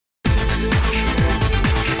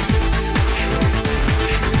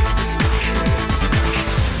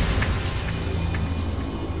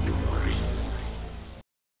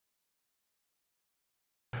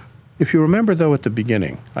If you remember, though, at the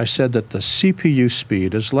beginning, I said that the CPU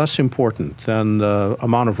speed is less important than the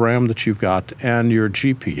amount of RAM that you've got and your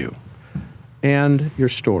GPU and your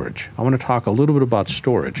storage. I want to talk a little bit about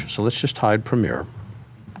storage. So let's just hide Premiere.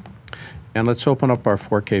 And let's open up our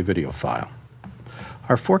 4K video file.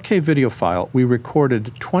 Our 4K video file, we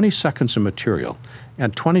recorded 20 seconds of material,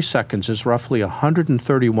 and 20 seconds is roughly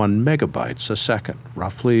 131 megabytes a second,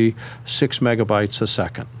 roughly 6 megabytes a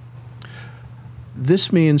second.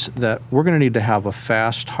 This means that we're going to need to have a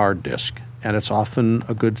fast hard disk, and it's often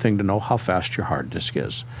a good thing to know how fast your hard disk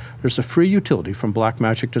is. There's a free utility from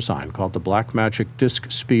Blackmagic Design called the Blackmagic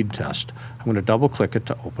Disk Speed Test. I'm going to double-click it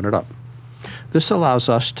to open it up. This allows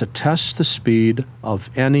us to test the speed of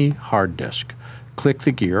any hard disk. Click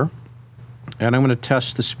the gear, and I'm going to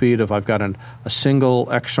test the speed of, I've got a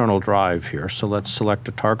single external drive here, so let's select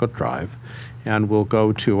a target drive, and we'll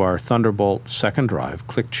go to our Thunderbolt second drive,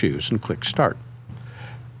 click Choose, and click Start.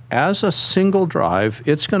 As a single drive,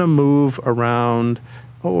 it's going to move around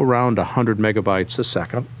 100 megabytes a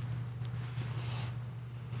second.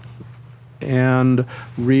 And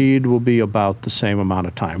read will be about the same amount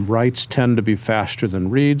of time. Writes tend to be faster than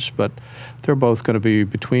reads, but they're both going to be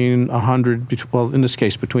between 100, well, in this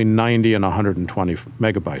case, between 90 and 120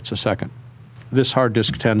 megabytes a second. This hard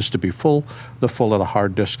disk tends to be full. The fuller the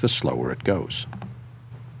hard disk, the slower it goes.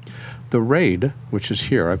 The RAID, which is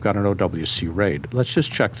here, I've got an OWC RAID. Let's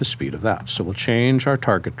just check the speed of that. So we'll change our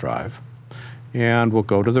target drive, and we'll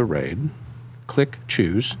go to the RAID, click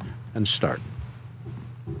Choose, and Start.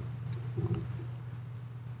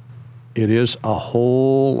 It is a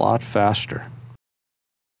whole lot faster.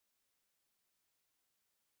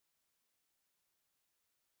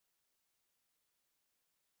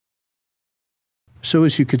 So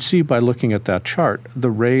as you could see by looking at that chart,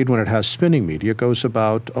 the RAID, when it has spinning media, goes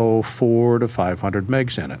about 400 to 500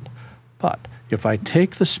 megs in it. But if I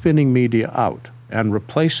take the spinning media out and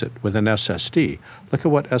replace it with an SSD, look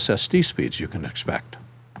at what SSD speeds you can expect.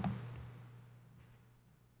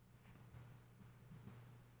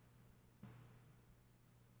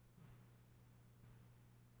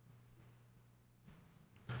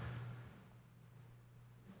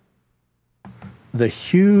 The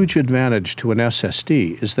huge advantage to an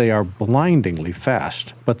SSD is they are blindingly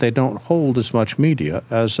fast, but they don't hold as much media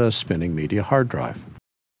as a spinning media hard drive.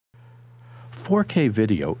 4K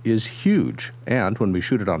video is huge, and when we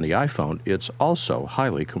shoot it on the iPhone, it's also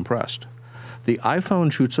highly compressed. The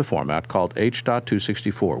iPhone shoots a format called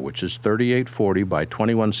H.264, which is 3840 by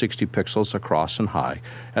 2160 pixels across and high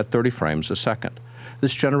at 30 frames a second.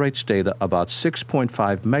 This generates data about 6.5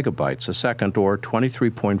 megabytes a second, or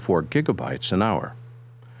 23.4 gigabytes an hour.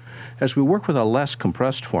 As we work with a less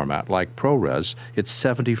compressed format like ProRes, it's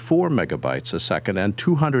 74 megabytes a second and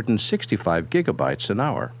 265 gigabytes an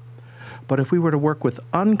hour. But if we were to work with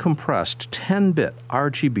uncompressed 10-bit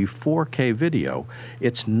RGB 4K video,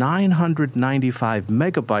 it's 995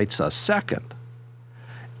 megabytes a second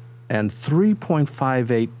and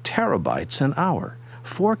 3.58 terabytes an hour.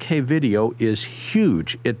 4K video is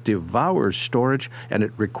huge. It devours storage, and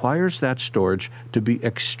it requires that storage to be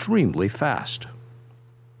extremely fast.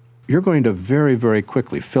 You're going to very, very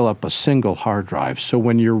quickly fill up a single hard drive. So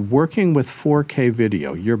when you're working with 4K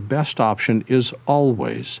video, your best option is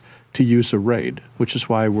always to use a RAID, which is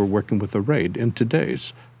why we're working with a RAID in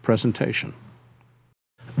today's presentation.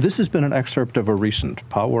 This has been an excerpt of a recent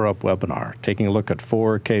Power Up webinar, taking a look at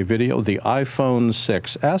 4K video, the iPhone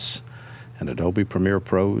 6s, and Adobe Premiere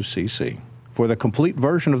Pro CC. For the complete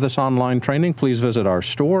version of this online training, please visit our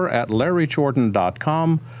store at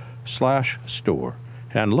larryjordan.com/store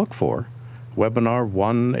and look for Webinar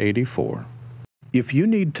 184. If you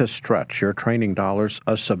need to stretch your training dollars,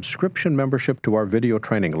 a subscription membership to our video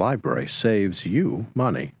training library saves you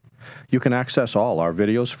money. You can access all our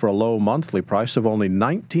videos for a low monthly price of only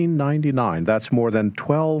 $19.99. That's more than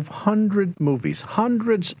 1,200 movies,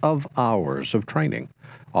 hundreds of hours of training,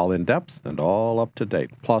 all in-depth and all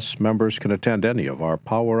up-to-date. Plus, members can attend any of our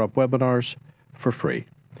Power Up webinars for free.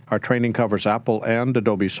 Our training covers Apple and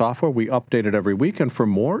Adobe software. We update it every week, and for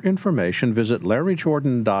more information, visit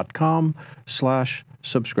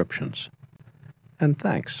larryjordan.com/subscriptions. And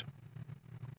thanks.